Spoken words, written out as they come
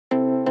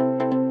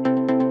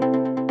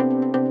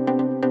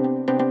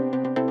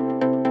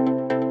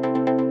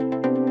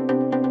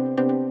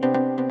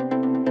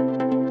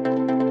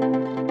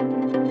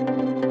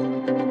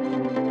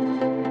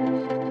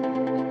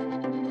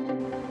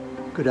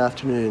Good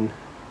afternoon.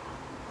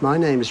 My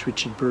name is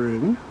Richard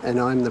Broome and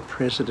I'm the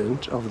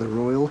President of the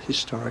Royal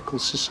Historical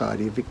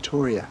Society of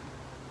Victoria.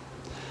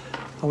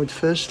 I would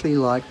firstly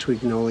like to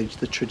acknowledge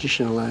the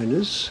traditional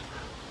owners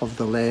of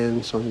the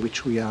lands on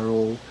which we are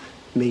all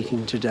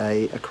meeting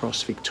today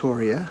across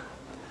Victoria.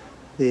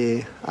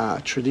 They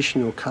are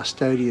traditional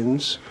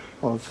custodians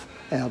of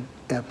our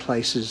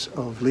places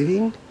of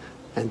living,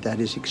 and that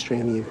is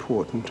extremely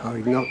important. I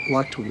would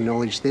like to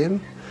acknowledge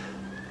them,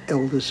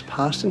 elders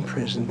past and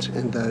present,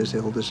 and those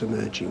elders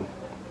emerging.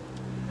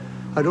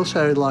 I'd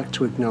also like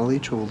to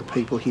acknowledge all the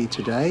people here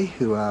today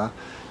who are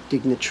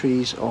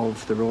dignitaries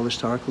of the Royal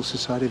Historical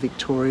Society of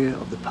Victoria,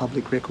 of the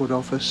Public Record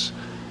Office,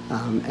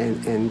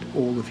 and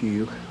all of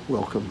you,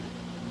 welcome.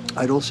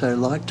 I'd also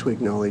like to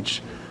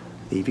acknowledge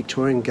the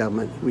Victorian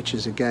Government, which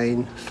has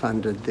again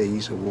funded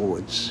these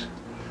awards.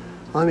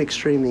 I'm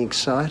extremely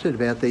excited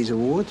about these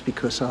awards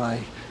because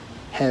I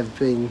have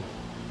been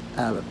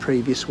a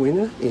previous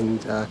winner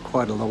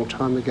quite a long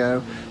time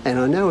ago, and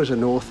I know as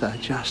an author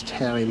just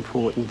how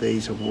important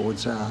these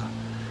awards are.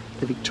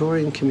 The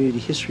Victorian Community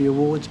History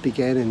Awards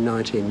began in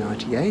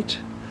 1998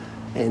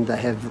 and they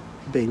have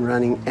been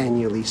running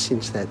annually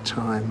since that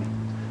time.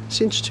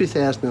 Since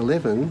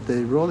 2011,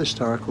 the Royal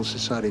Historical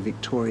Society of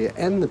Victoria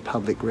and the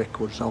Public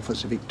Records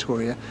Office of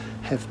Victoria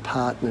have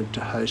partnered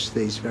to host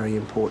these very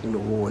important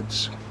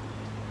awards.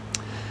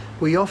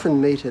 We often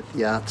meet at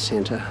the Arts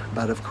Centre,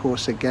 but of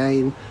course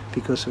again,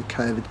 because of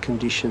COVID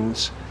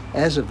conditions,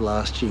 as of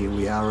last year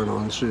we are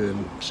on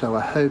Zoom. So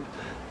I hope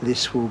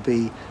this will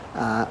be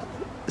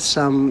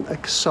some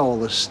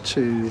solace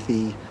to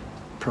the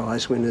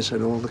prize winners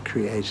and all the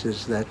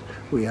creators that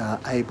we are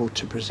able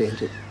to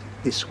present it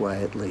this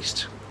way at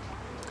least.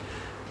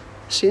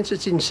 Since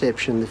its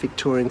inception, the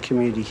Victorian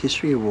Community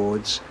History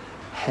Awards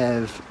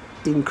have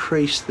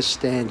increased the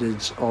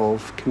standards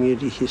of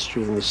community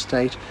history in the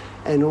state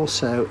and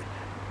also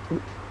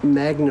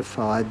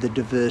magnified the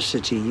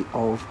diversity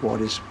of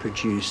what is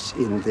produced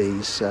in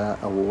these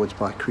awards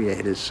by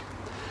creators.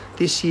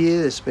 This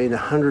year there's been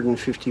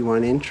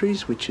 151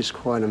 entries, which is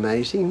quite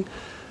amazing,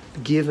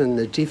 given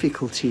the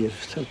difficulty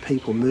of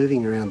people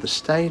moving around the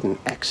state and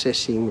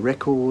accessing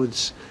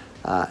records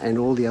and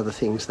all the other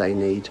things they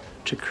need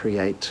to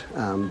create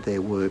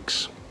their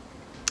works.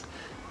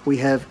 We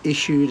have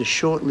issued a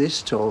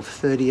shortlist of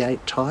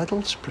 38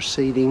 titles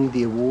preceding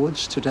the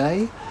awards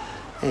today,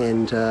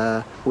 and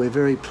we're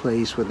very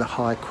pleased with the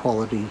high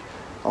quality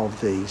of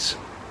these.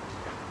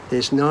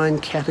 There's 9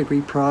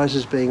 category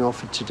prizes being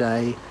offered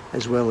today,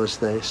 as well as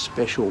the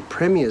Special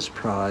Premier's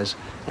Prize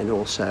and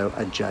also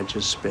a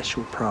Judge's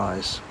Special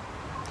Prize.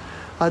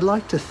 I'd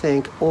like to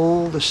thank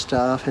all the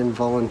staff and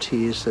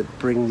volunteers that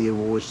bring the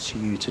awards to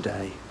you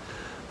today.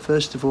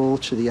 First of all,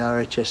 to the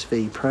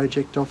RHSV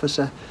Project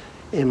Officer,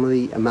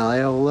 Emily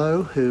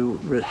Amaiolo, who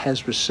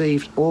has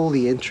received all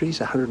the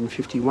entries,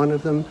 151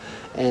 of them,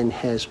 and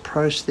has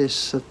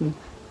processed them,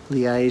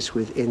 liaised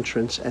with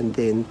entrants, and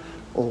then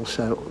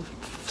also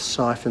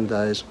siphoned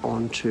those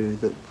onto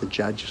the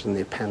judges and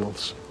their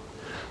panels.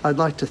 I'd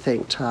like to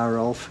thank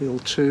Tara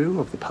Oldfield too,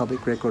 of the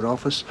Public Record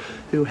Office,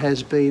 who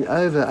has been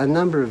over a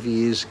number of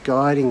years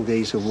guiding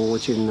these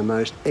awards in the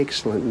most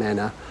excellent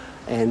manner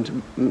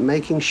and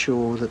making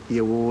sure that the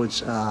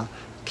awards are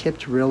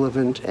kept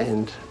relevant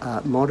and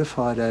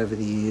modified over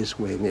the years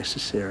where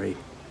necessary.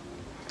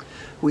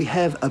 We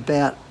have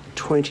about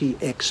 20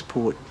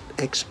 expert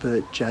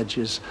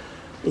judges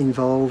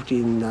involved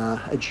in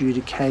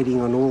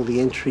adjudicating on all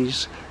the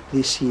entries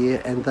this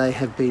year, and they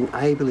have been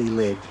ably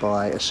led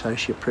by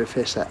Associate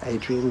Professor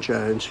Adrian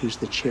Jones, who's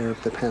the chair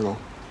of the panel.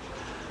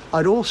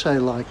 I'd also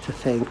like to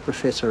thank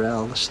Professor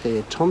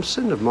Alastair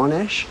Thompson of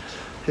Monash,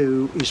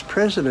 who is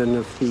president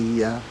of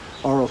the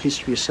Oral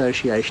History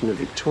Association of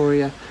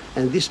Victoria,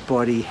 and this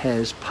body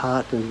has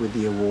partnered with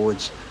the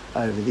awards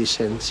over this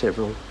and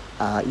several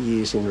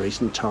years in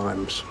recent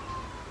times.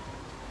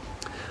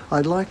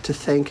 I'd like to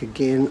thank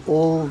again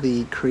all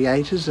the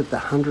creators of the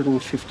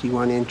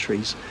 151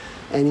 entries,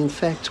 and in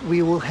fact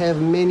we will have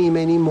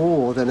many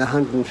more than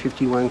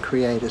 151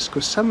 creators,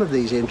 because some of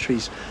these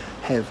entries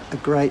have a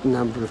great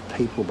number of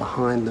people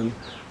behind them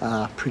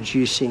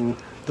producing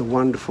the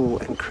wonderful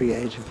and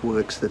creative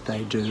works that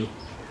they do.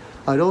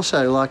 I'd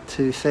also like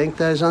to thank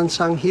those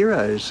unsung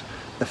heroes,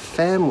 the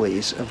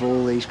families of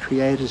all these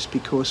creators,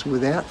 because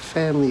without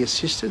family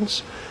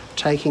assistance,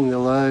 taking the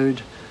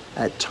load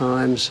at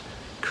times,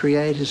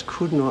 creators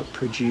could not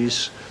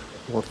produce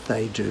what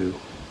they do.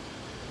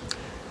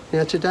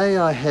 Now today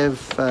I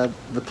have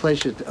the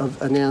pleasure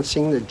of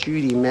announcing that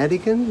Judy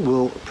Madigan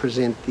will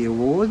present the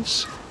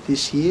awards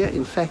this year.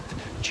 In fact,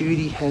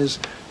 Judy has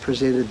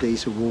presented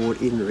these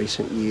awards in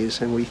recent years,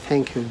 and we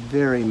thank her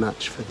very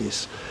much for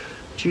this.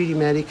 Judy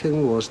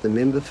Madigan was the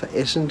member for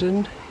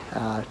Essendon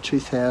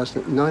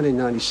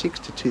 1996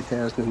 to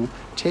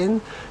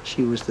 2010.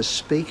 She was the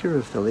Speaker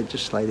of the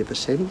Legislative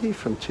Assembly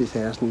from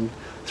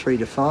 2003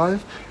 to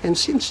 5, and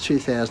since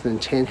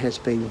 2010 has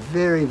been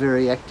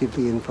very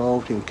actively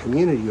involved in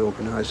community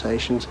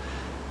organisations,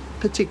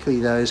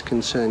 particularly those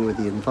concerned with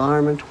the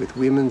environment, with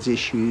women's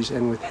issues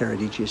and with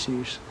heritage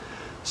issues.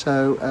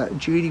 So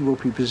Judy will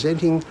be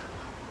presenting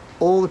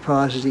all the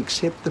prizes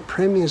except the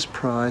Premier's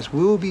Prize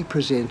will be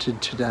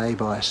presented today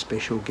by a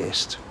special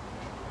guest.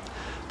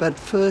 But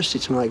first,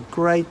 it's my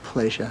great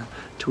pleasure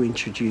to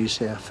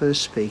introduce our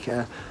first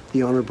speaker,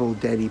 the Honourable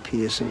Danny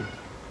Pearson.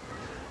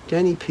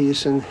 Danny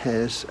Pearson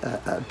has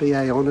a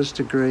BA Honours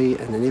degree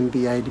and an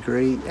MBA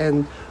degree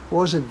and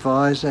was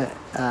advisor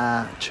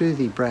to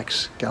the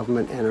Bracks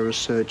government and a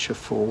researcher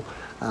for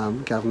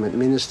government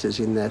ministers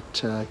in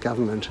that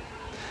government.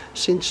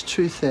 Since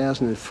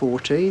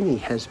 2014, he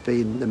has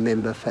been the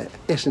member for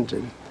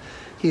Essendon.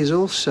 He is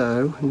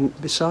also,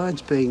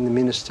 besides being the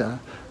Minister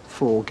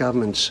for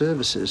Government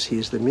Services, he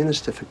is the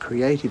Minister for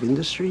Creative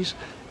Industries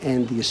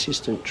and the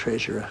Assistant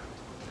Treasurer.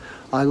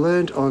 I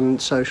learned on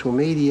social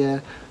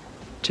media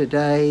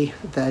today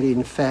that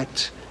in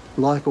fact,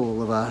 like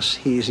all of us,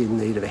 he is in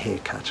need of a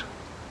haircut.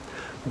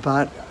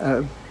 But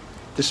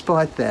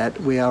despite that,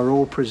 we are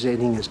all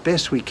presenting as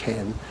best we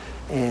can,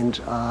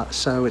 and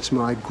so it's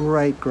my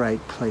great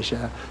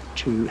pleasure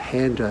to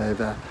hand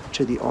over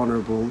to the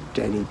Honourable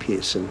Danny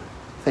Pearson.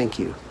 Thank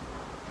you.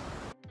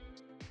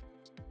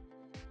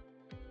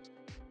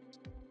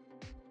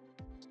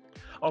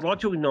 I'd like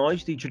to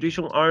acknowledge the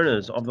traditional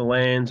owners of the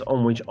lands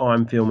on which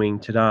I'm filming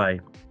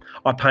today.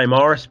 I pay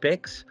my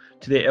respects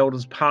to their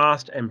elders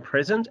past and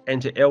present,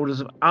 and to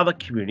elders of other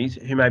communities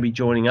who may be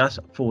joining us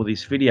for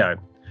this video.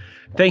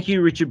 Thank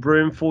you, Richard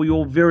Broome, for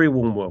your very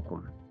warm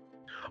welcome.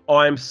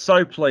 I am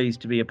so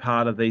pleased to be a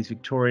part of these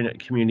Victorian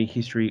Community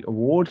History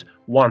Awards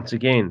once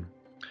again.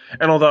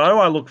 And although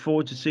I look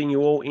forward to seeing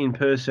you all in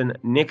person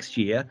next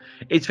year,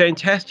 it's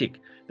fantastic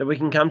that we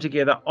can come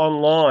together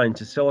online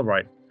to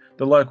celebrate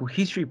the local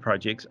history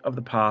projects of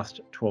the past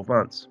 12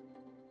 months.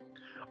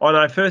 I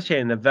know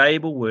firsthand the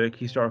valuable work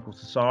historical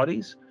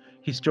societies,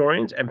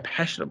 historians and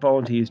passionate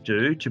volunteers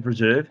do to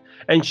preserve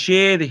and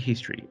share the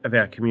history of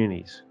our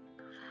communities.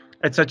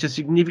 At such a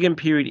significant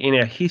period in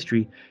our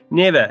history,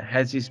 never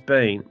has this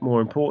been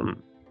more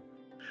important.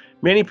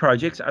 Many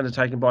projects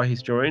undertaken by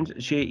historians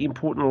share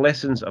important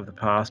lessons of the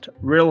past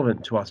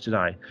relevant to us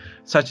today,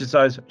 such as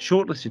those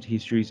shortlisted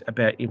histories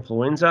about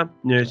influenza,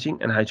 nursing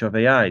and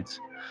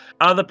HIV/AIDS.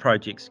 Other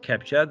projects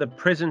capture the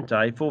present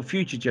day for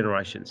future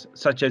generations,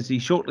 such as the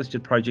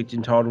shortlisted project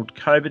entitled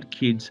COVID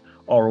Kids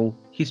Oral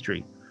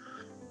History.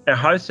 Our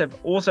hosts have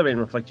also been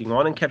reflecting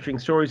on and capturing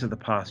stories of the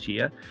past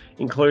year,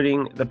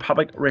 including the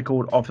Public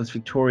Record Office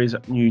Victoria's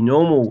New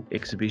Normal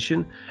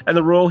exhibition and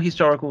the Royal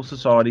Historical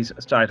Society's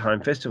Stay at Home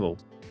Festival.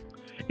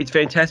 It's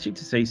fantastic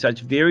to see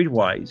such varied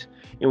ways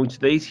in which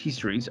these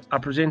histories are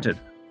presented.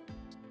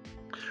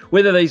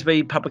 Whether these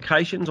be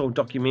publications or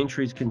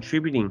documentaries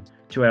contributing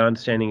to our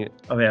understanding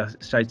of our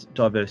state's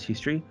diverse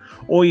history,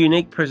 or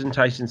unique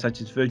presentations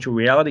such as virtual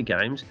reality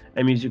games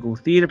and musical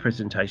theatre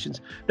presentations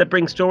that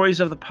bring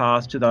stories of the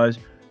past to those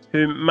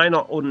who may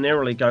not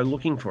ordinarily go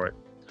looking for it.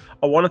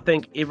 I want to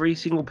thank every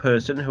single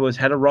person who has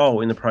had a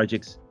role in the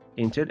projects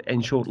entered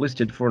and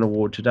shortlisted for an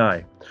award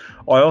today.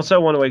 I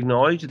also want to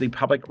acknowledge the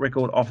Public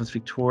Record Office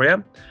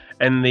Victoria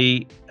and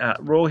the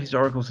Royal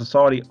Historical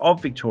Society of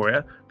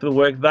Victoria for the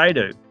work they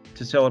do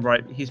to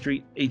celebrate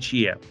history each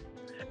year,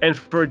 and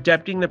for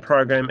adapting the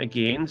program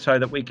again so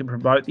that we can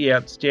promote the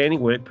outstanding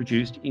work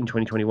produced in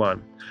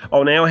 2021.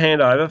 I'll now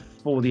hand over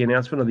for the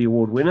announcement of the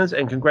award winners,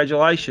 and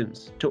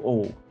congratulations to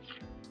all.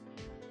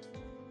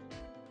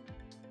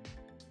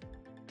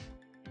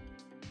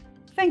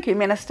 Thank you,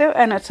 Minister,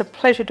 and it's a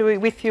pleasure to be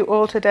with you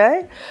all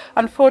today.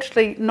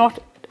 Unfortunately, not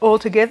all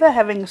together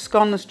having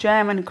scones,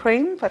 jam and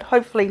cream, but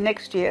hopefully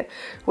next year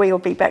we'll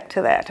be back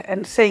to that.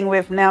 And seeing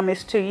we've now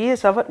missed 2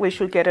 years of it, we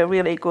should get a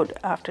really good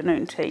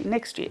afternoon tea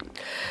next year.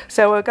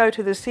 So we'll go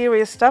to the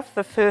serious stuff,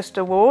 the first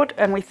award,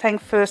 and we thank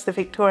first the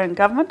Victorian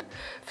Government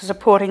for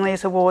supporting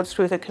these awards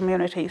through the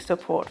Community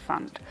Support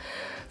Fund.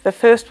 The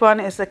first one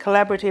is the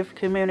Collaborative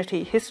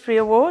Community History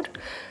Award,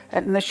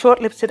 and the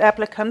shortlisted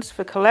applicants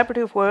for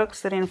collaborative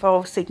works that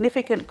involve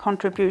significant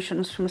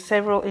contributions from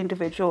several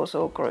individuals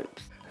or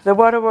groups. The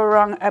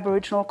Wadawurrung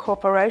Aboriginal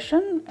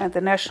Corporation and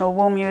the National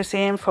Wool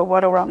Museum for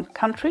Wadawurrung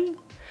Country,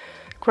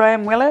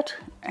 Graham Willett,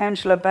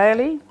 Angela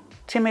Bailey,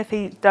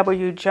 Timothy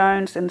W.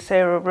 Jones and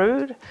Sarah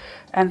Rood,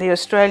 and the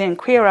Australian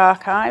Queer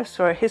Archives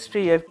for a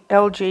history of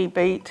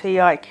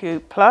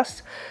LGBTIQ+,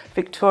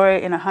 Victoria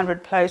in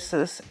 100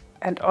 Places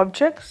and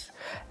Objects,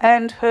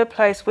 and Her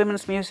Place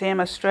Women's Museum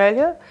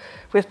Australia,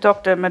 with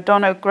Dr.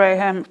 Madonna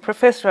Graham,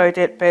 Professor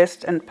Odette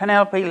Best and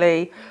Penelope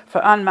Lee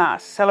for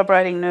Unmasked,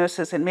 celebrating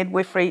nurses in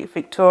midwifery,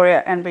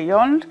 Victoria and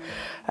beyond.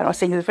 And I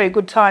think it's a very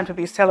good time to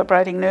be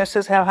celebrating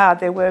nurses, how hard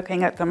they're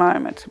working at the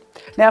moment.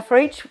 Now for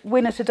each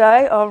winner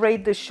today, I'll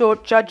read the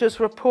short judge's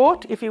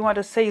report. If you want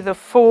to see the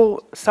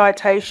full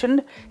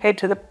citation, head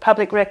to the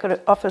Public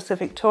Record Office of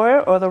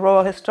Victoria or the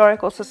Royal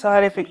Historical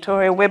Society of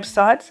Victoria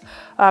websites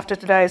after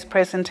today's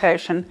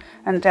presentation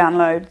and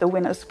download the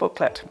winner's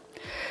booklet.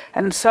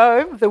 And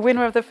so the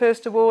winner of the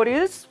first award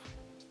is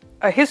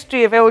A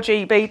History of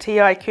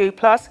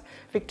LGBTIQ+,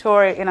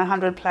 Victoria in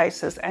 100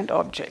 Places and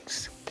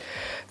Objects.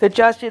 The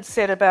judge had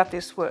said about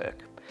this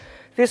work: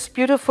 This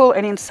beautiful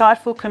and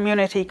insightful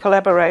community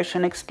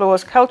collaboration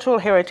explores cultural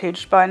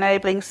heritage by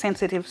enabling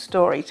sensitive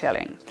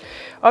storytelling.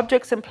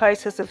 Objects and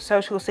places of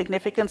social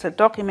significance are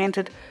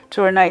documented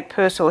to relate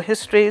personal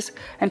histories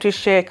and to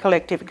share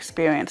collective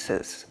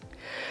experiences.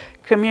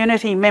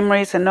 Community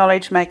memories and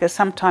knowledge make a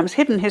sometimes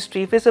hidden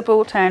history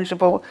visible,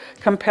 tangible,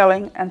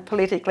 compelling and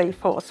politically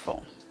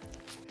forceful.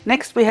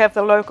 Next we have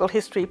the Local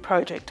History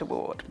Project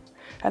Award,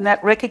 and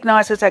that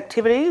recognises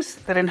activities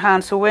that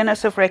enhance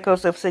awareness of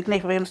records of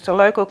significance to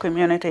local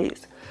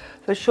communities.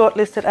 The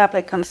shortlisted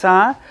applicants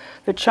are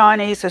the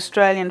Chinese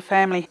Australian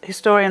Family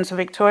Historians of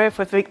Victoria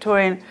for the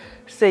Victorian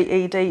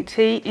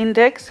CEDT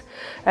Index,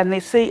 and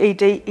the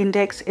CED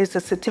Index is a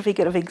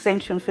Certificate of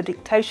Exemption for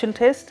Dictation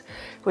test,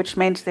 which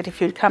means that if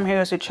you'd come here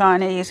as a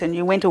Chinese and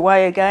you went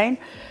away again,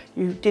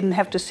 you didn't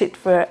have to sit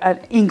for an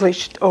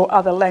English or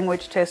other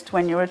language test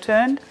when you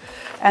returned.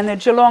 And the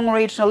Geelong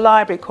Regional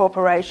Library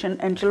Corporation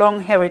and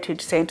Geelong Heritage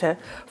Centre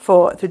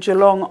for the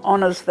Geelong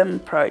Honours Them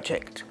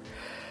project.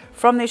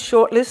 From this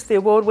shortlist, the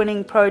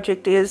award-winning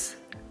project is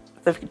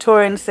the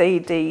Victorian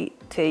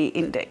CEDT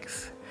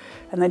Index.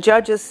 And the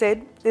judges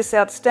said, this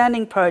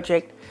outstanding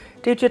project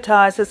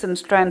digitises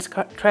and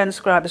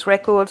transcribes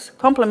records,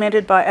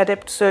 complemented by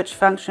adept search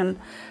function,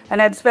 and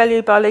adds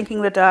value by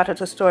linking the data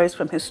to stories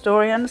from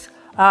historians,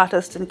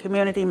 artists and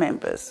community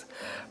members,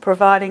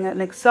 providing an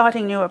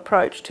exciting new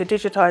approach to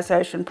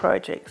digitisation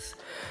projects.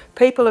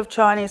 People of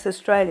Chinese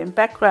Australian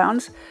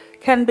backgrounds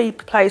can be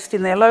placed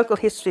in their local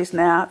histories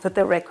now that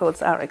their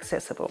records are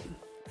accessible.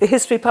 The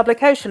History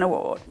Publication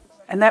Award,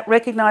 and that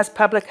recognised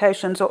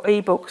publications or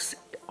e-books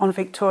on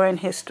Victorian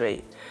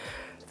history.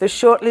 The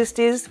shortlist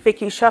is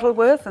Vicky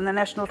Shuttleworth and the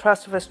National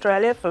Trust of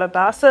Australia for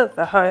Labasa,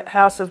 the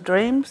House of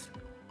Dreams.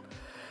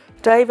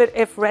 David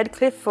F.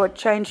 Radcliffe for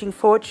Changing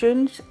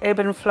Fortunes, Ebb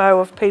and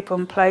Flow of People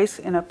and Place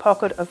in a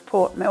Pocket of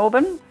Port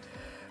Melbourne.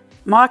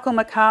 Michael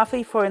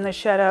McCarthy for In the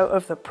Shadow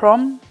of the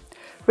Prom.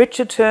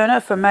 Richard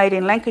Turner for Made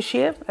in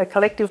Lancashire, a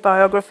collective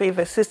biography of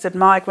assisted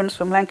migrants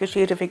from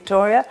Lancashire to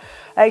Victoria,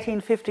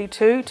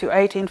 1852 to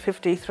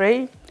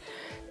 1853.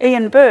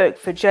 Ian Berg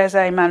for Jazz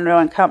Munro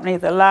and Company,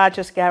 the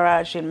largest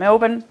garage in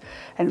Melbourne.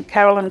 And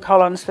Carolyn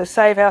Collins for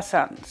Save Our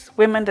Sons,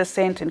 Women,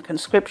 Descent and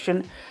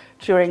Conscription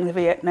during the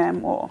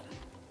Vietnam War.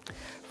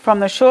 From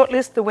the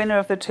shortlist, the winner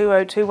of the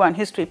 2021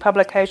 History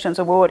Publications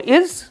Award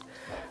is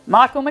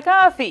Michael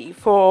McCarthy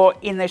for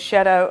In the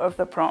Shadow of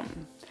the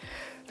Prom.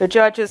 The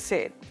judges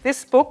said,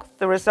 this book,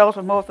 the result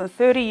of more than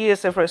 30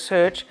 years of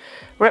research,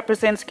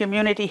 represents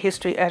community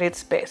history at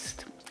its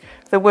best.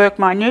 The work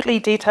minutely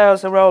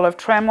details the role of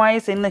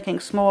tramways in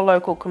linking small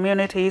local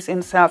communities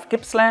in South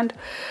Gippsland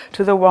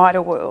to the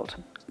wider world.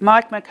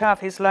 Mike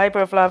McCarthy's labour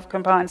of love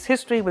combines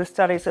history with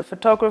studies of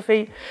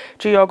photography,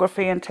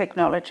 geography and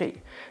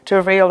technology to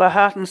reveal the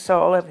heart and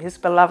soul of his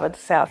beloved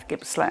South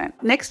Gippsland.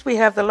 Next we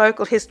have the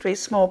Local History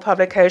Small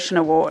Publication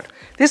Award.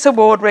 This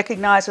award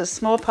recognises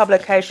small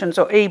publications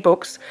or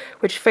e-books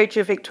which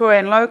feature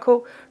Victorian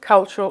local,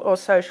 cultural or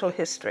social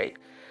history.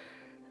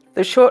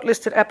 The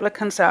shortlisted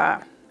applicants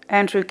are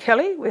Andrew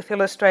Kelly with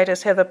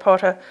illustrators Heather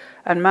Potter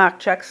and Mark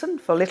Jackson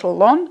for Little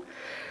Lon,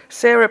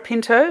 Sarah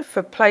Pinto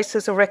for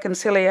Places of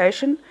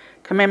Reconciliation,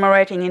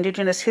 commemorating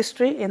Indigenous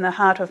history in the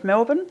heart of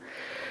Melbourne,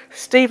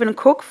 Stephen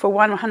Cook for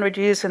 100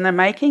 Years in the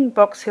Making,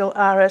 Box Hill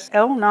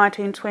RSL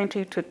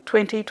 1920 to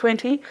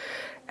 2020,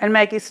 and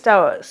Maggie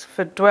Stowers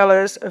for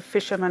Dwellers of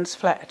Fisherman's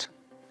Flat.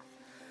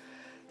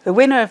 The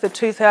winner of the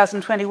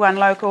 2021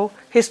 Local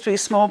History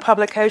Small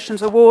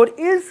Publications Award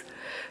is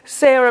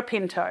Sarah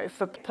Pinto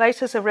for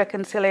Places of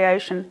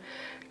Reconciliation,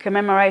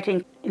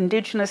 commemorating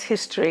Indigenous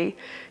history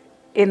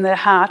in the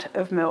heart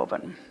of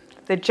Melbourne.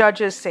 The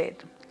judges said,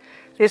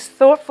 this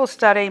thoughtful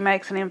study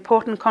makes an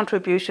important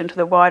contribution to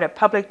the wider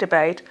public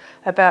debate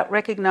about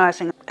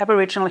recognising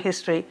Aboriginal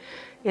history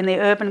in the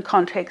urban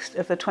context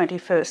of the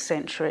 21st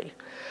century.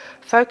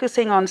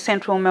 Focusing on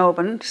central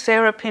Melbourne,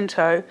 Sarah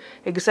Pinto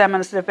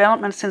examines the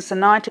development since the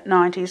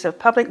 1990s of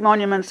public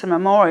monuments and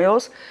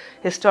memorials,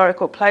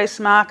 historical place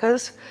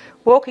markers,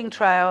 walking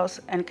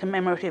trails and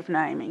commemorative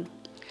naming.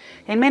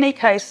 In many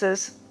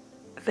cases,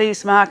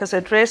 these markers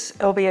address,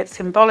 albeit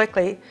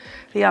symbolically,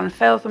 the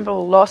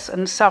unfathomable loss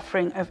and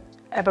suffering of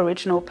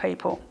Aboriginal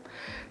people.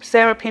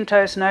 Sarah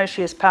Pinto knows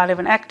she is part of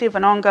an active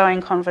and ongoing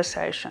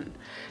conversation.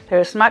 There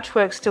is much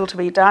work still to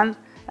be done,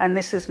 and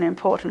this is an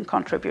important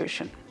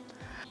contribution.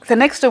 The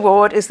next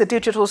award is the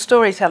Digital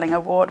Storytelling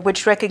Award,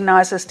 which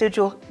recognises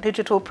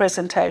digital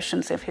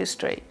presentations of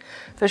history.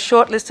 The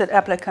shortlisted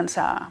applicants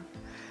are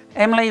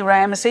Emily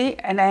Ramsey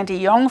and Andy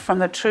Yong from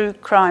the True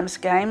Crimes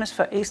Games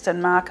for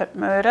Eastern Market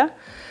Murder,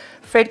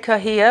 Fred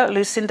Cohier,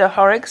 Lucinda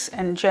Horrocks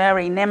and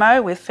Jerry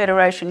Nemo with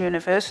Federation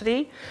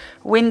University,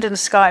 Wind and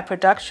Sky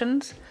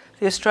Productions,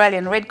 the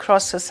Australian Red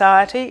Cross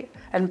Society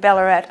and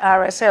Ballarat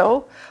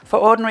RSL for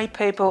Ordinary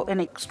People in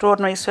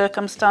Extraordinary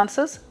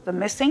Circumstances, The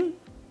Missing,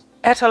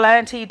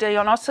 Atalanti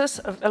Dionysus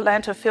of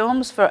Atlanta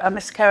Films for A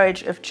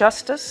Miscarriage of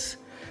Justice,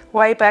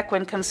 way back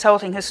when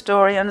consulting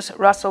historians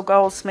Russell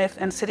Goldsmith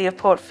and City of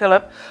Port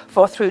Phillip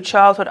for Through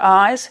Childhood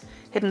Eyes,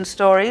 Hidden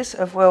Stories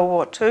of World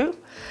War II,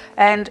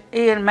 and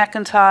Ian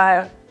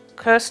McIntyre,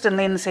 Kirsten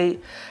Lindsay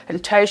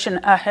and Taishan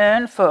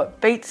Ahern for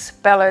Beats,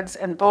 Ballads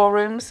and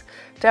Ballrooms,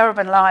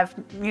 Darebin Live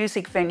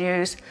Music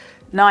Venues,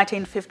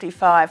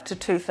 1955 to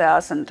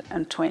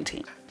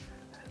 2020.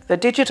 The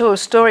Digital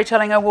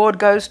Storytelling Award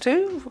goes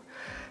to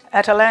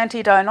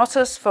Atalanti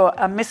Dionysos for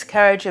A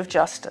Miscarriage of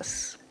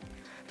Justice.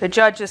 The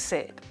judges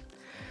said,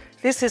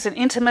 "This is an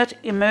intimate,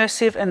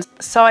 immersive and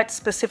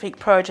site-specific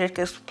project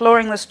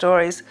exploring the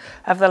stories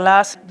of the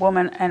last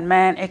woman and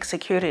man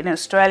executed in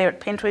Australia at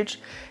Pentridge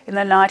in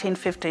the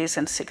 1950s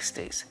and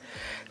 60s.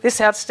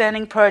 This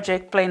outstanding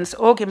project blends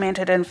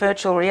augmented and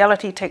virtual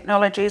reality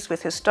technologies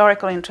with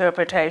historical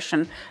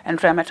interpretation and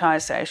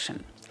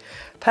dramatisation.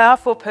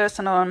 Powerful,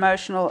 personal and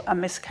emotional, A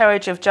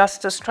Miscarriage of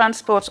Justice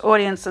transports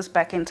audiences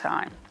back in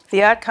time.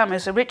 The outcome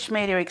is a rich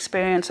media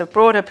experience of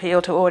broad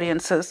appeal to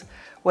audiences,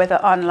 whether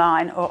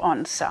online or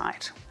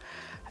on-site."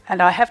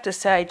 And I have to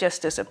say,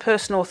 just as a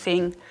personal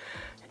thing,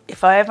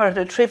 if I ever had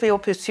a Trivial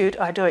Pursuit,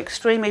 I do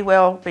extremely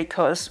well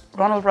because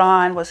Ronald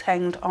Ryan was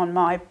hanged on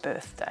my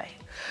birthday.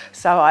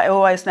 So I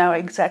always know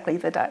exactly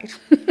the date.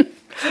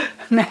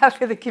 Now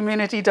for the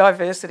Community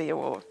Diversity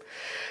Award.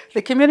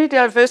 The Community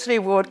Diversity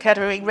Award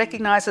category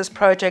recognises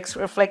projects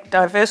that reflect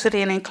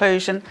diversity and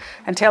inclusion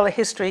and tell the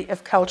history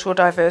of cultural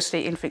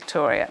diversity in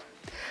Victoria.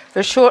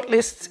 The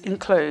shortlist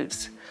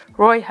includes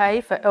Roy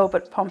Hay for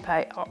Albert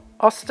Pompey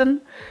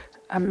Austin,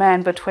 A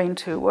Man Between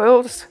Two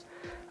Worlds,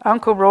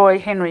 Uncle Roy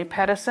Henry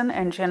Patterson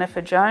and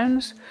Jennifer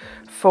Jones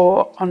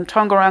for On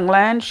Tongarong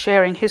Land,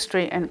 Sharing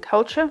History and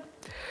Culture,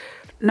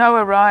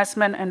 Noah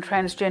Reisman and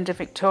Transgender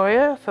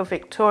Victoria for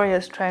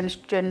Victoria's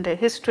Transgender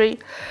History,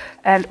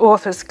 and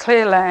authors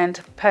Claire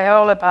Land,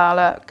 Paola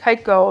Bala,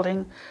 Kate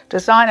Golding,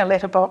 Designer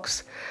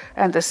Letterbox,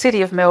 and the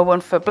City of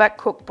Melbourne for Black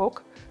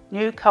Cookbook,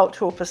 New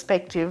Cultural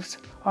Perspectives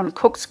on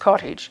Cook's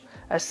Cottage,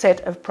 A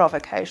Set of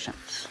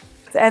Provocations.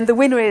 And the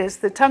winner is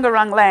The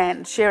Tongarong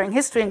Land, Sharing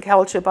History and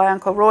Culture by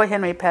Uncle Roy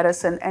Henry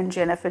Patterson and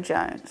Jennifer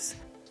Jones.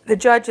 The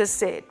judges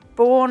said,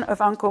 born of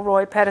Uncle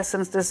Roy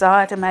Patterson's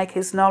desire to make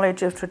his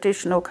knowledge of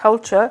traditional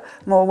culture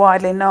more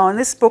widely known,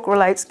 this book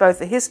relates both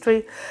the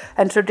history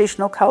and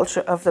traditional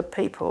culture of the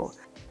people.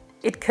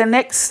 It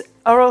connects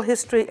oral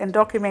history and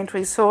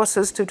documentary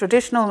sources to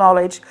traditional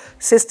knowledge,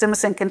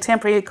 systems and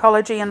contemporary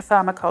ecology and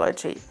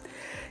pharmacology.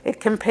 It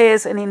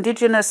compares an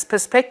Indigenous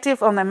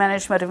perspective on the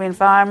management of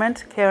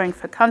environment, caring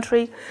for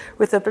country,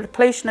 with the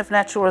depletion of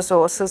natural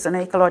resources and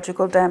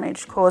ecological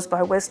damage caused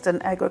by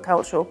Western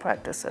agricultural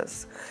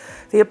practices.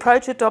 The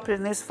approach adopted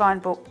in this fine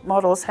book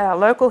models how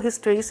local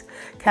histories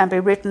can be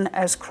written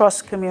as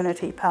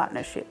cross-community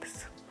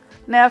partnerships.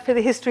 Now for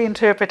the History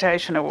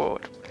Interpretation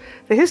Award.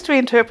 The History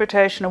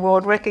Interpretation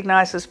Award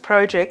recognises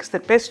projects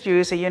that best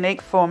use a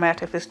unique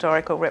format of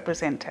historical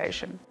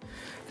representation.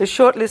 The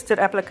shortlisted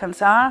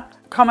applicants are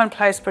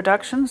Commonplace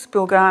Productions,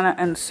 Bill Garner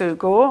and Sue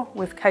Gore,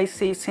 with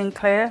KC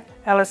Sinclair,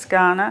 Alice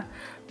Garner,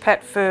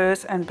 Pat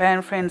Furs and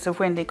band friends of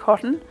Wendy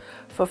Cotton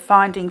for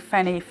Finding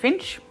Fanny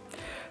Finch.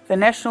 The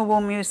National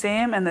Wool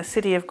Museum and the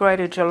City of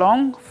Greater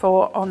Geelong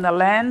for On the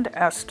Land,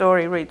 Our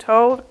Story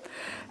Retold.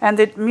 And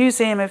the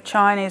Museum of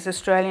Chinese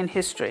Australian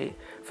History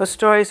for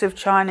stories of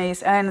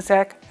Chinese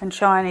Anzac and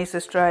Chinese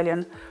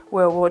Australian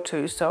World War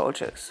II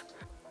soldiers.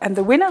 And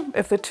the winner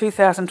of the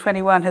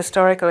 2021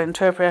 Historical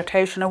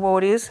Interpretation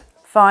Award is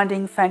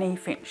Finding Fanny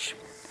Finch.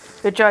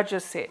 The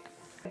judges said,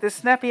 the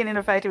snappy and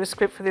innovative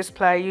script for this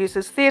play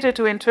uses theatre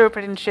to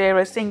interpret and share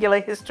a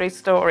singular history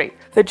story.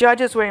 The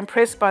judges were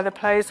impressed by the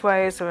play's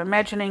ways of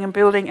imagining and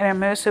building an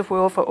immersive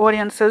world for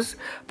audiences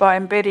by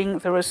embedding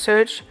the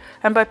research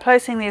and by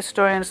placing the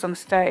historians on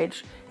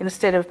stage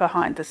instead of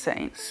behind the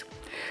scenes.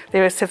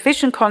 There is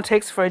sufficient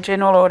context for a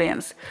general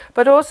audience,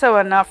 but also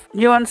enough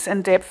nuance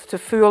and depth to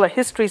fuel a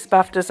history's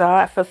buff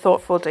desire for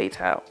thoughtful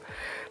detail.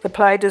 The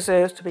play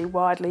deserves to be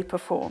widely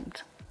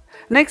performed.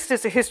 Next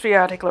is the History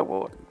Article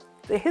Award.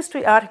 The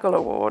History Article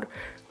Award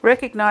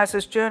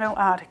recognises journal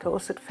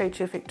articles that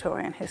feature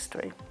Victorian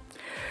history.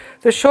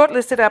 The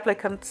shortlisted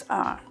applicants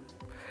are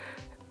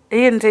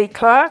Ian D.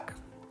 Clark,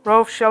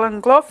 Rolf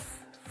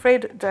Schellengloff,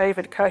 Fred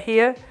David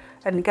Cohere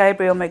and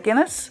Gabriel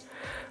McGuinness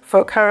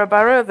for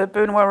Kurrabara, the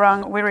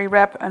Boonwurrung Wirri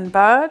Rap and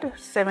Bard,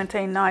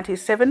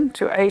 1797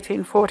 to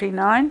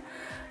 1849,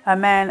 a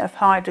man of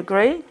high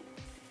degree.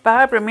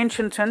 Barbara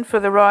Minchinton for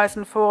the Rise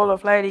and Fall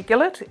of Lady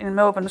Gillett in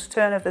Melbourne's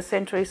Turn of the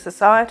Century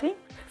Society.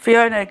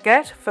 Fiona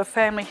Gatt for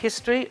Family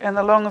History and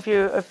the Long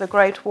View of the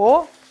Great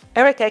War.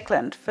 Eric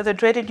Eklund for The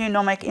Dreaded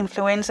Pneumonia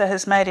Influenza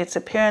Has Made Its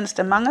Appearance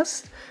Among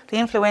Us, the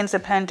influenza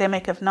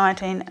pandemic of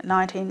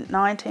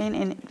 1919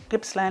 in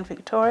Gippsland,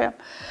 Victoria.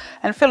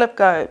 And Philip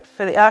Goad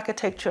for The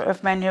Architecture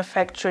of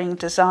Manufacturing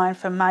Design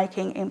for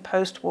Making in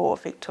Post-War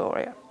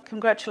Victoria.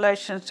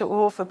 Congratulations to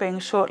all for being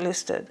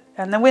shortlisted.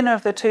 And the winner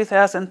of the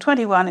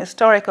 2021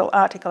 Historical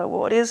Article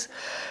Award is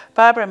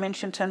Barbara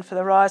Minchinton for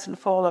The Rise and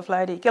Fall of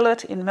Lady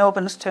Gillett in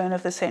Melbourne's Turn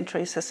of the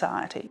Century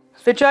Society.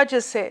 The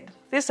judges said,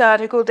 This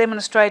article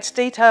demonstrates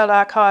detailed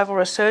archival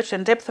research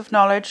and depth of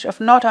knowledge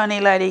of not only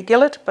Lady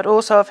Gillett, but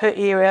also of her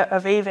era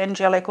of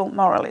evangelical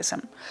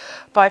moralism.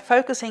 By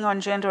focusing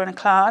on gender and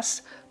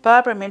class,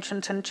 Barbara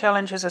Mitchinson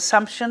challenges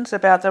assumptions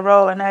about the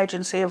role and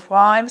agency of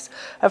wives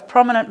of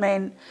prominent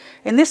men,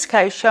 in this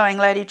case showing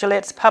Lady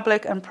Gillett's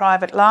public and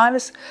private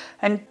lives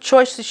and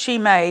choices she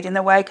made in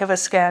the wake of a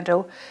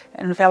scandal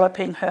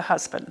enveloping her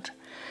husband.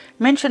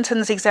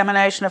 Mitchinson's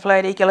examination of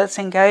Lady Gillett's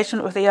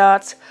engagement with the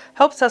arts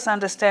helps us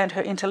understand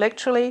her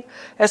intellectually,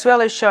 as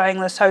well as showing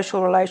the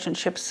social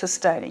relationships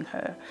sustaining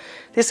her.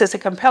 This is a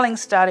compelling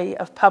study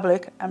of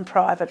public and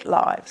private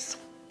lives.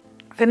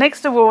 The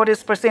next award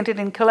is presented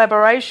in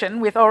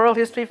collaboration with Oral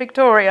History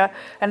Victoria,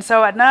 and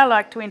so I'd now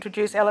like to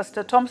introduce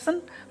Alistair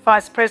Thompson,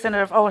 Vice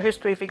President of Oral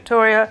History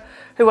Victoria,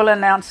 who will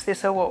announce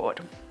this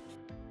award.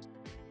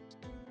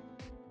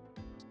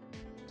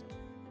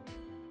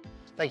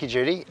 Thank you,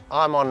 Judy.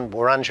 I'm on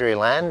Wurundjeri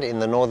land in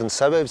the northern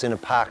suburbs in a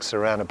park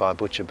surrounded by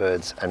butcher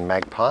birds and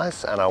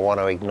magpies, and I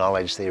want to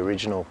acknowledge the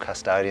original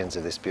custodians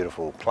of this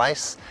beautiful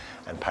place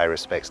and pay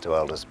respects to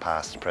elders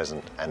past,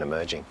 present and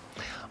emerging.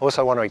 I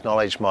also want to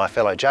acknowledge my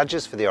fellow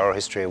judges for the Oral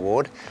History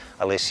Award,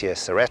 Alicia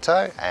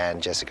Soretto and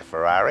Jessica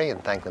Ferrari,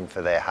 and thank them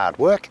for their hard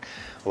work,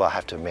 although I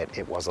have to admit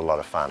it was a lot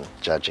of fun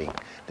judging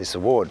this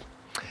award.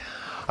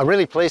 I'm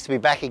really pleased to be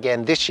back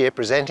again this year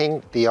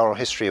presenting the Oral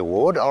History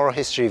Award. Oral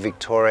History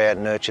Victoria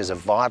nurtures a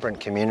vibrant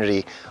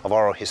community of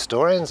oral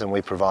historians, and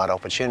we provide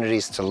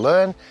opportunities to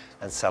learn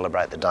and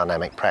celebrate the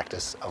dynamic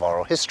practice of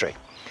oral history.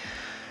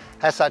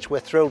 As such, we're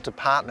thrilled to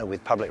partner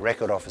with Public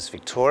Record Office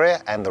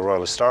Victoria and the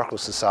Royal Historical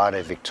Society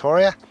of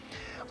Victoria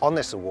on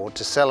this award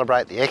to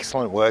celebrate the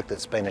excellent work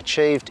that's been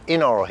achieved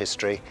in oral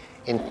history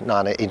in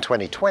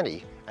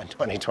 2020 and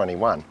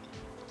 2021.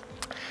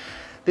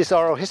 This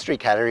oral history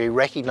category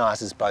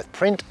recognises both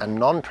print and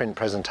non-print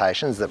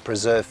presentations that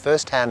preserve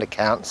first-hand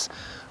accounts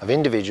of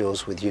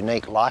individuals with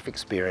unique life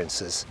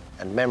experiences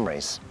and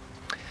memories.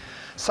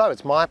 So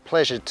it's my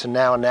pleasure to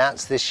now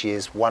announce this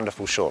year's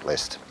wonderful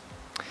shortlist.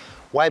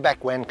 Way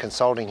back when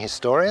consulting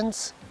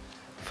historians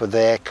for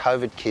their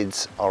COVID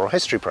Kids Oral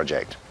History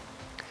project.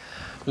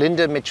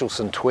 Linda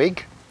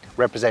Mitchelson-Twigg,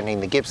 representing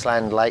the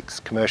Gippsland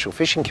Lakes commercial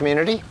fishing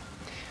community,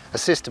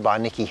 assisted by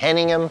Nikki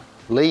Henningham,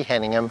 Lee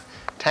Henningham,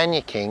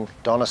 Tanya King,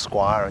 Donna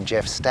Squire and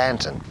Jeff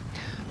Stanton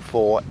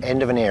for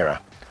End of an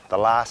Era, the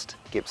last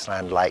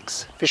Gippsland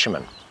Lakes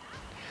fishermen.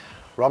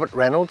 Robert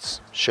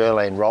Reynolds,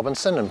 Shirlene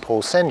Robinson and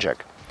Paul Senjuk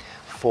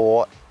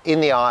for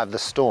In the Eye of the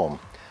Storm,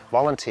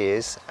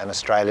 volunteers and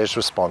Australia's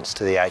response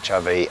to the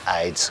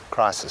HIV/AIDS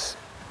crisis.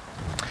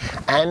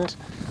 And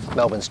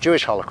Melbourne's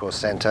Jewish Holocaust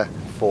Centre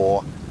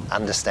for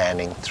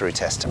Understanding Through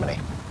Testimony.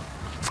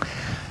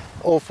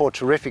 All four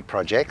terrific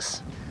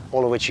projects,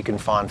 all of which you can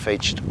find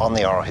featured on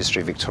the Oral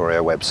History Victoria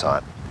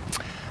website.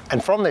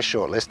 And from this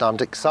shortlist, I'm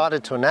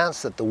excited to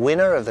announce that the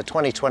winner of the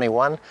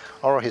 2021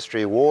 Oral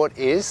History Award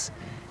is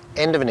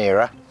End of an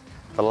Era,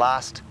 the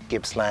last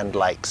Gippsland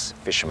Lakes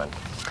fishermen.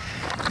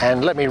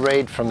 And let me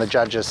read from the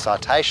judge's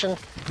citation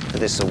for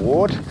this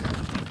award.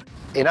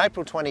 In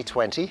April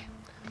 2020,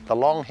 the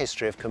long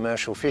history of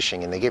commercial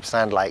fishing in the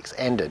Gippsland Lakes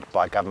ended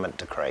by government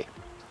decree.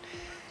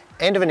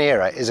 End of an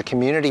Era is a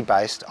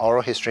community-based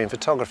oral history and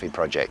photography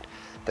project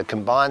that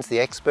combines the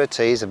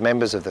expertise of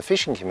members of the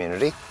fishing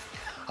community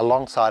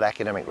alongside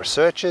academic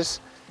researchers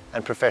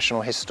and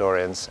professional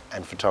historians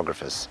and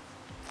photographers.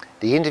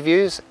 The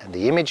interviews and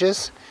the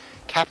images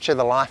capture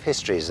the life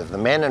histories of the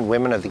men and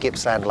women of the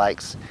Gippsland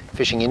Lakes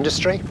fishing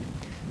industry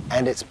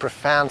and its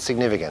profound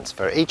significance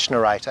for each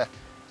narrator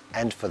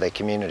and for their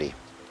community.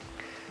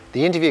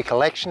 The interview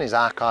collection is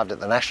archived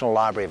at the National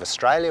Library of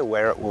Australia,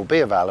 where it will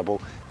be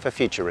available for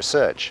future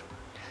research.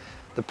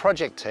 The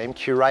project team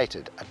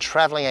curated a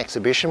travelling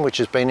exhibition which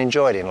has been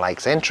enjoyed in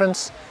Lakes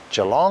Entrance,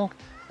 Geelong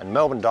and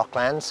Melbourne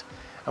Docklands,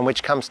 and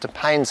which comes to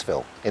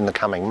Paynesville in the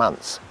coming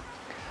months.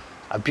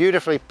 A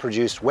beautifully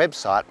produced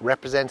website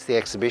represents the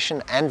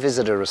exhibition and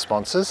visitor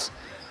responses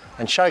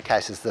and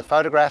showcases the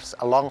photographs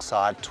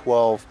alongside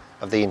 12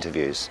 of the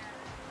interviews.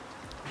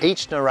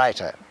 Each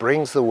narrator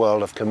brings the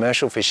world of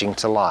commercial fishing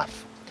to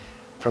life,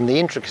 from the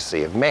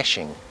intricacy of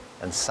meshing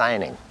and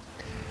seining,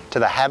 to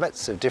the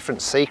habits of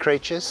different sea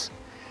creatures,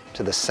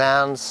 to the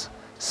sounds,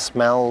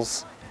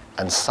 smells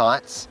and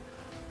sights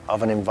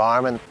of an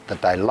environment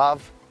that they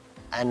love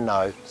and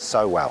know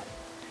so well.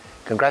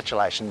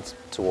 Congratulations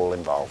to all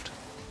involved.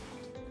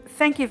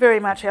 Thank you very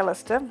much,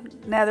 Alistair.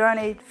 Now there are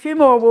only a few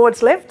more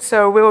awards left,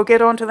 so we will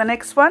get on to the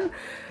next one.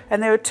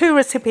 And there are two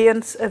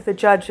recipients of the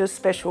Judges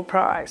Special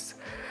Prize.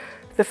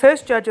 The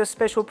first Judges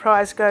Special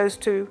Prize goes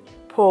to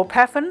Paul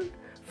Paffin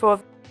for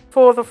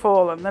the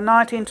Fallen, the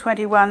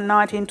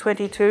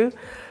 1921-1922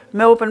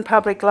 Melbourne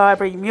Public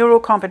Library mural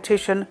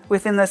competition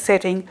within the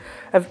setting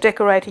of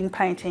decorating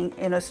painting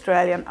in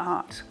Australian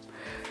art.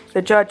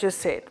 The judges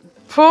said,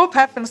 Paul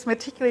Paffin's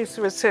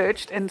meticulously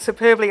researched and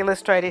superbly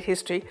illustrated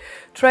history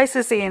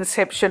traces the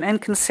inception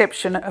and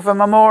conception of a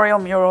memorial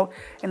mural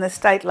in the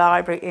State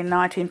Library in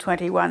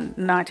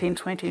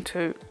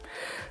 1921-1922.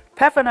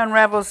 Paffin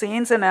unravels the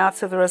ins and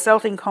outs of the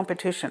resulting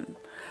competition.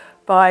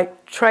 by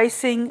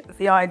tracing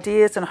the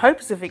ideas and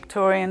hopes of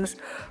Victorians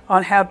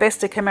on how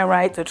best to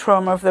commemorate the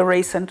trauma of the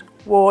recent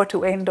war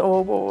to end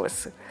all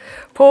wars.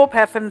 Paul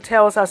Paffin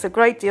tells us a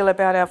great deal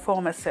about our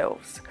former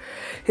selves.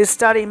 His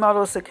study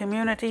models the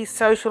community,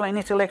 social and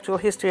intellectual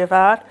history of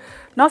art,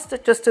 not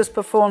just as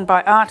performed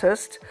by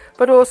artists,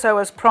 but also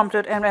as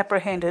prompted and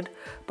apprehended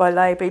by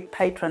lay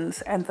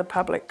patrons and the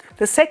public.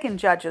 The second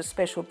Judge's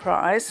Special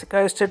Prize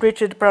goes to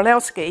Richard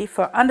Brolowski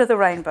for Under the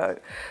Rainbow,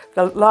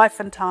 The Life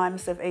and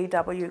Times of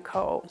E.W.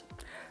 Cole.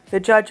 The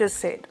judges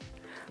said,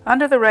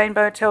 Under the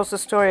Rainbow tells the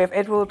story of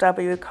Edward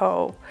W.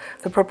 Cole,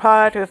 the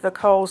proprietor of the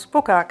Cole's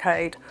Book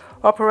Arcade,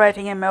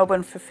 operating in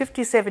Melbourne for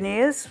 57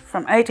 years,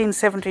 from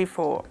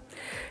 1874.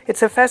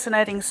 It's a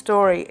fascinating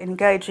story,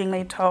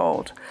 engagingly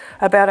told,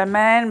 about a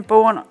man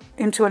born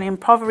into an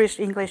impoverished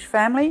English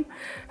family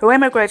who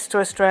emigrates to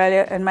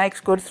Australia and makes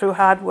good through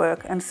hard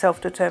work and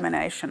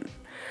self-determination.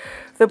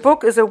 The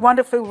book is a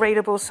wonderfully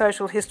readable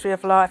social history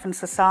of life and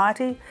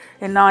society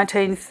in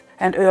 19th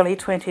and early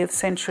 20th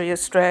century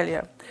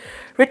Australia.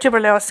 Richard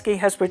Brolowski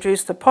has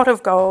produced the pot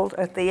of gold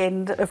at the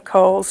end of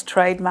Cole's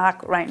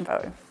trademark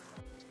rainbow.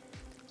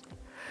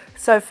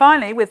 So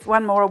finally, with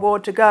one more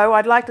award to go,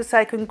 I'd like to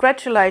say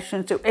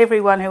congratulations to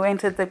everyone who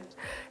entered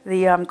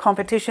the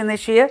competition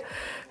this year,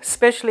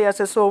 especially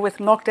as I saw with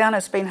lockdown,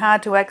 it's been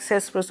hard to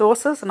access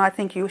resources, and I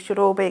think you should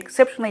all be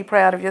exceptionally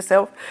proud of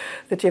yourself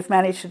that you've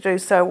managed to do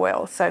so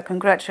well. So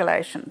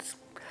congratulations.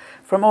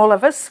 From all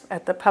of us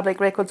at the Public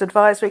Records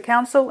Advisory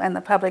Council and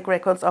the Public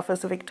Records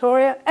Office of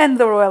Victoria and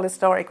the Royal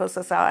Historical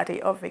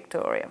Society of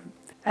Victoria.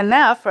 And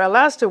now for our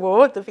last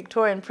award, the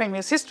Victorian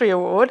Premier's History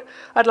Award,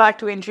 I'd like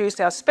to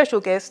introduce our special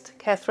guest,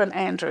 Catherine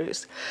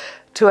Andrews,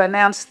 to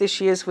announce this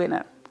year's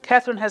winner.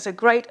 Catherine has a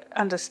great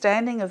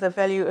understanding of the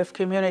value of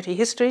community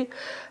history,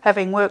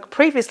 having worked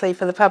previously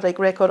for the Public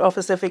Record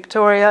Office of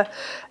Victoria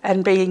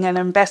and being an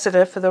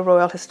ambassador for the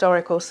Royal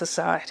Historical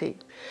Society.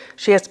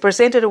 She has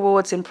presented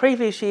awards in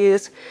previous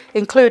years,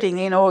 including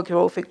the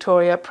inaugural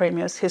Victoria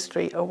Premier's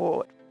History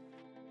Award.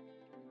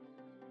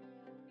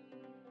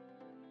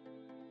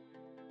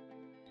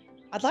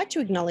 I'd like to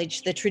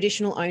acknowledge the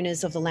traditional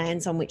owners of the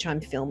lands on which I'm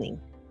filming.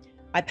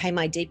 I pay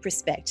my deep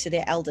respect to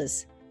their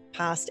elders,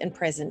 past and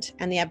present,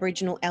 and the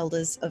Aboriginal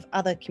elders of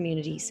other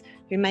communities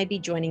who may be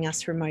joining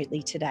us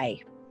remotely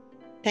today.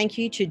 Thank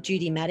you to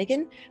Judy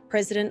Madigan,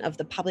 President of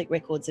the Public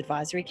Records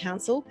Advisory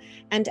Council,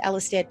 and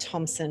Alastair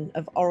Thompson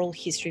of Oral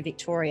History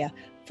Victoria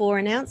for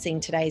announcing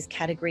today's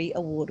category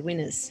award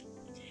winners.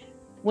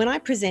 When I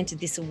presented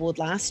this award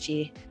last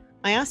year,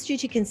 I asked you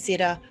to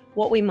consider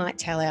what we might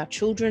tell our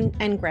children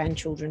and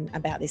grandchildren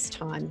about this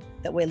time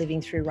that we're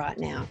living through right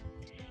now.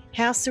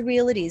 How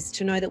surreal it is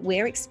to know that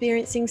we're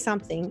experiencing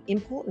something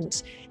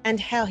important, and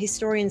how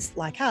historians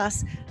like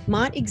us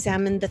might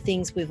examine the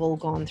things we've all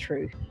gone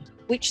through.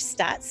 Which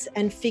stats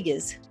and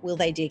figures will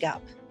they dig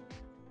up?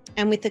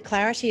 And with the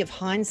clarity of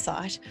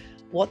hindsight,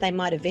 what they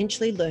might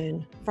eventually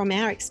learn from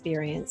our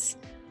experience.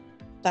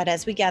 But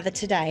as we gather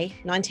today,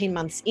 19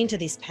 months into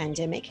this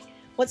pandemic,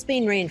 what's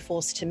been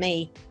reinforced to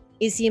me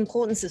is the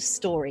importance of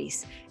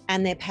stories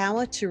and their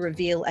power to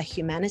reveal a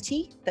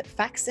humanity that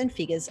facts and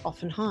figures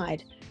often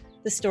hide.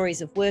 The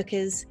stories of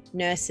workers,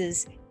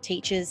 nurses,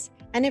 teachers,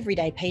 and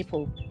everyday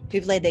people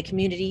who've led their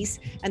communities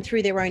and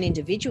through their own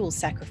individual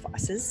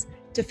sacrifices,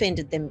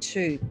 defended them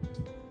too.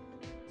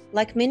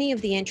 Like many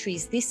of the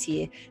entries this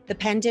year, the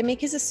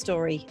pandemic is a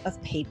story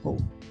of people,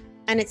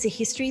 and it's a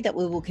history that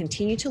we will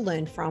continue to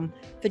learn from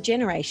for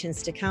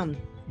generations to come.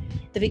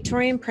 The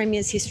Victorian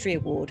Premier's History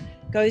Award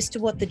goes to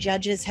what the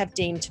judges have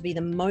deemed to be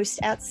the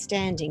most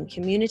outstanding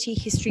community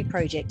history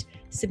project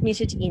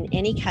submitted in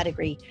any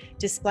category,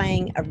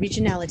 displaying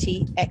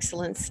originality,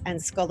 excellence, and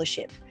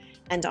scholarship.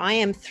 And I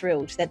am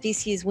thrilled that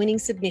this year's winning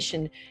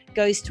submission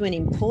goes to an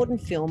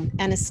important film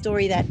and a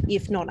story that,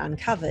 if not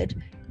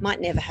uncovered, might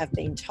never have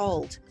been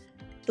told.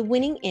 The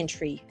winning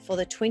entry for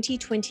the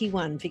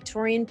 2021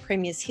 Victorian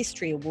Premier's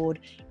History Award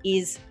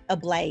is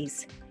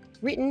Ablaze,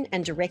 written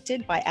and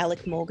directed by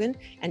Alec Morgan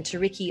and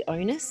Bill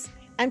Onus,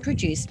 and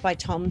produced by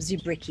Tom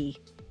Zubricki.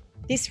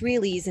 This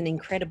really is an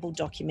incredible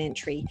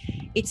documentary.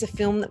 It's a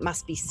film that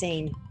must be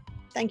seen.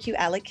 Thank you,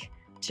 Alec,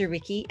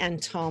 Ricky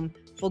and Tom,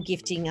 for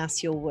gifting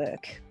us your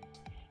work.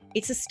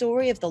 It's a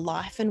story of the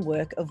life and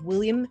work of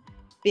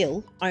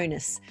Bill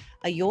Onus,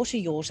 a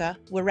Yorta Yorta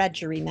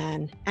Wiradjuri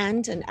man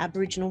and an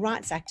Aboriginal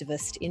rights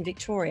activist in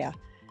Victoria.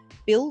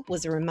 Bill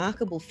was a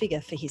remarkable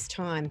figure for his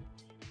time,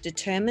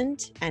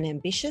 determined and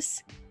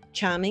ambitious,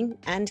 charming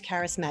and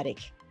charismatic.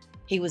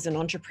 He was an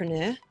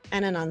entrepreneur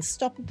and an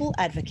unstoppable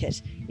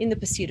advocate in the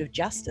pursuit of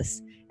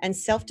justice and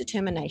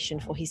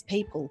self-determination for his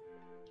people.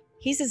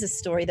 His is a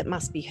story that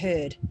must be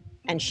heard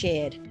and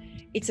shared.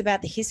 It's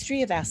about the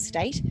history of our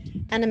state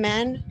and a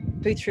man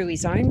who, through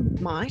his own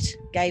might,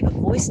 gave a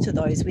voice to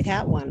those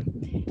without one.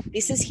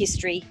 This is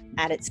history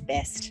at its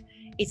best.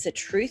 It's a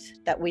truth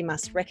that we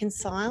must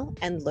reconcile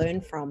and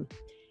learn from.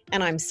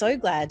 And I'm so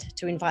glad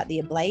to invite the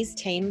Ablaze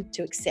team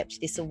to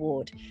accept this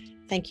award.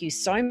 Thank you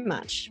so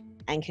much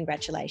and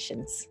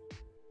congratulations.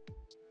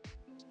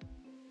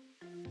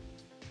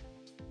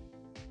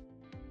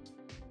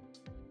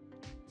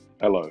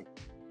 Hello,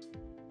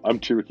 I'm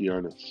Bill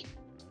Onus,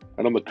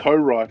 and I'm the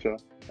co-writer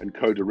and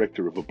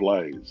co-director of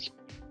Ablaze,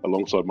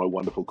 alongside my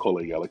wonderful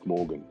colleague Alec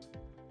Morgan.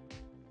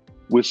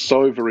 We're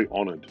so very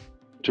honoured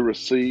to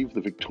receive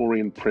the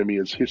Victorian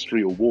Premier's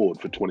History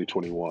Award for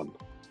 2021.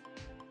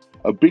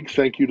 A big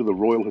thank you to the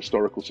Royal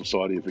Historical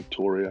Society of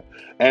Victoria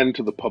and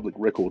to the Public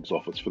Records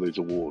Office for these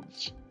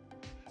awards.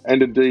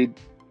 And indeed,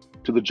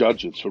 to the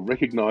judges for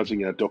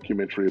recognising our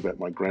documentary about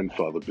my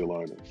grandfather, Bill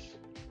Onus.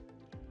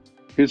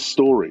 His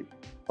story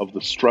of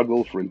the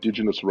struggle for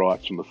Indigenous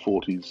rights from the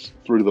 40s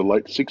through to the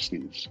late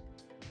 60s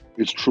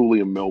is truly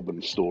a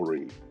Melbourne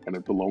story, and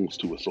it belongs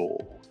to us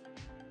all.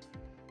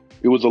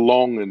 It was a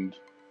long and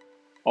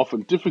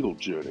often difficult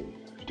journey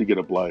to get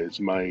Ablaze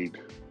made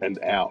and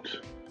out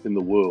in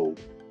the world.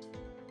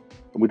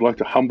 And we'd like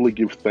to humbly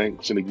give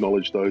thanks and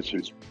acknowledge those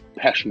whose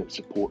passionate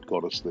support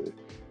got us there,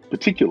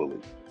 particularly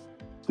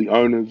the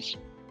owners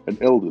and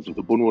elders of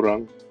the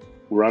Bunurong,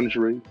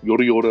 Wurundjeri,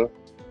 Yora,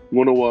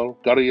 Ngunnawal,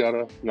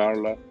 Kariyara,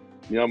 Ngarla,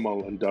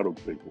 Nyamal and Darug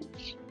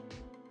peoples,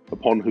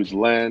 upon whose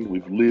land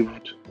we've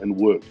lived and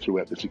worked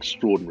throughout this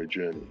extraordinary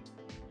journey.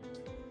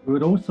 We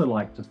would also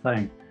like to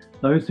thank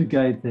those who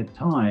gave their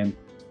time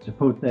to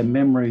put their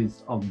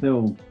memories of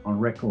Bill on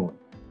record,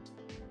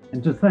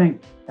 and to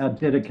thank our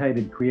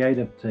dedicated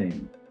creative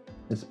team,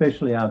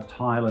 especially our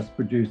tireless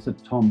producer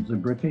Tom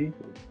Zabricki,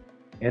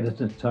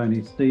 editor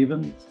Tony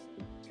Stevens,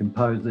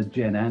 composer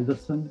Jen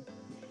Anderson,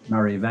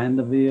 Murray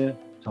Vanderveer,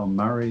 Tom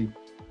Murray,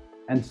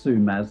 and Sue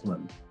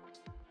Maslin.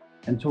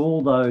 And to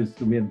all those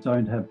that we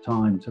don't have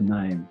time to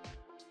name,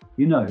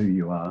 you know who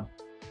you are.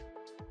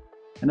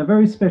 And a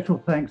very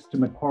special thanks to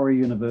Macquarie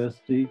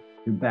University,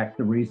 who backed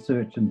the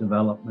research and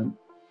development,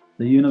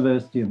 the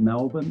University of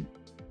Melbourne,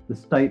 the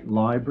State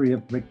Library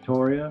of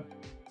Victoria,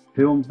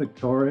 Film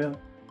Victoria,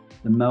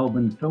 the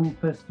Melbourne Film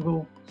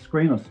Festival,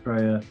 Screen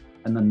Australia,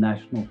 and the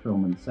National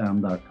Film and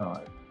Sound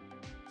Archive.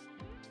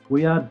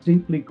 We are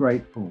deeply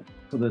grateful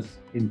for this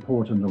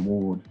important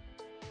award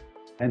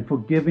and for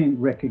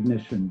giving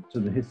recognition to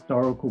the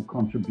historical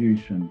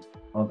contribution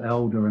of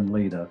elder and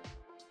leader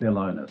Bill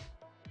Onus.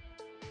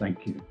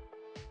 Thank you.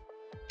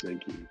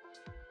 Thank you.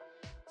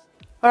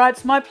 All right,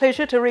 it's my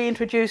pleasure to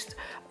reintroduce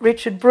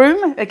Richard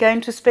Broome again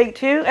to speak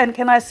to you. And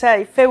can I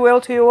say farewell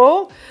to you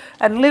all?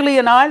 And Lily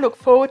and I look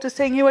forward to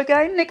seeing you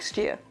again next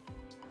year.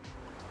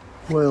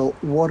 Well,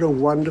 what a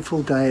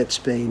wonderful day it's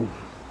been.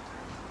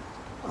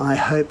 I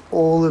hope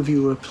all of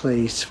you are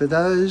pleased. For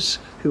those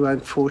who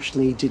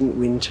unfortunately didn't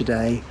win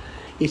today,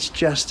 it's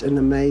just an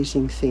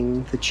amazing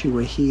thing that you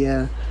were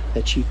here,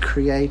 that you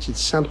created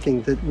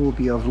something that will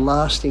be of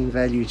lasting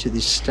value to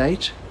this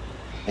state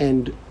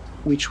and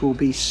which will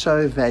be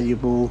so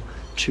valuable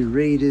to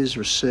readers,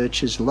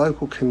 researchers,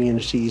 local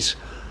communities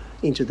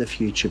into the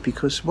future,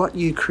 because what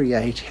you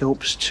create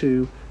helps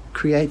to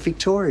create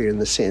Victoria in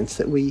the sense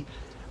that we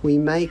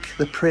make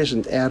the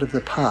present out of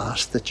the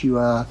past that you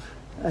are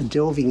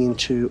delving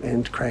into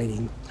and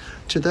creating.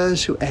 To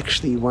those who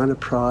actually won a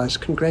prize,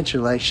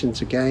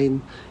 congratulations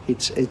again.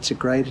 It's a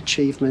great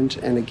achievement,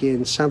 and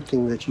again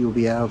something that you'll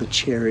be able to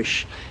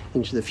cherish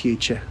into the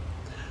future.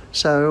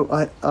 So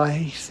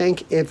I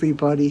thank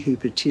everybody who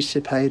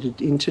participated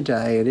in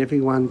today and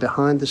everyone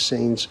behind the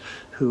scenes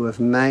who have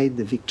made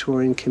the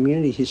Victorian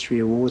Community History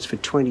Awards for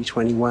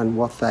 2021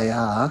 what they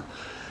are.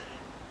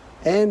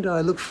 And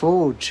I look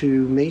forward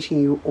to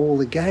meeting you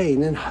all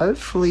again, and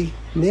hopefully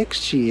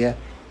next year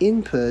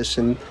in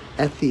person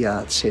at the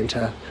Arts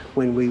Centre,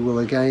 when we will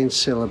again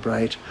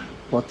celebrate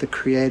what the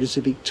creators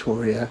of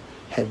Victoria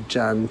have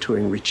done to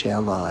enrich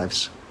our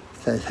lives.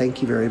 So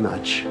thank you very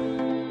much.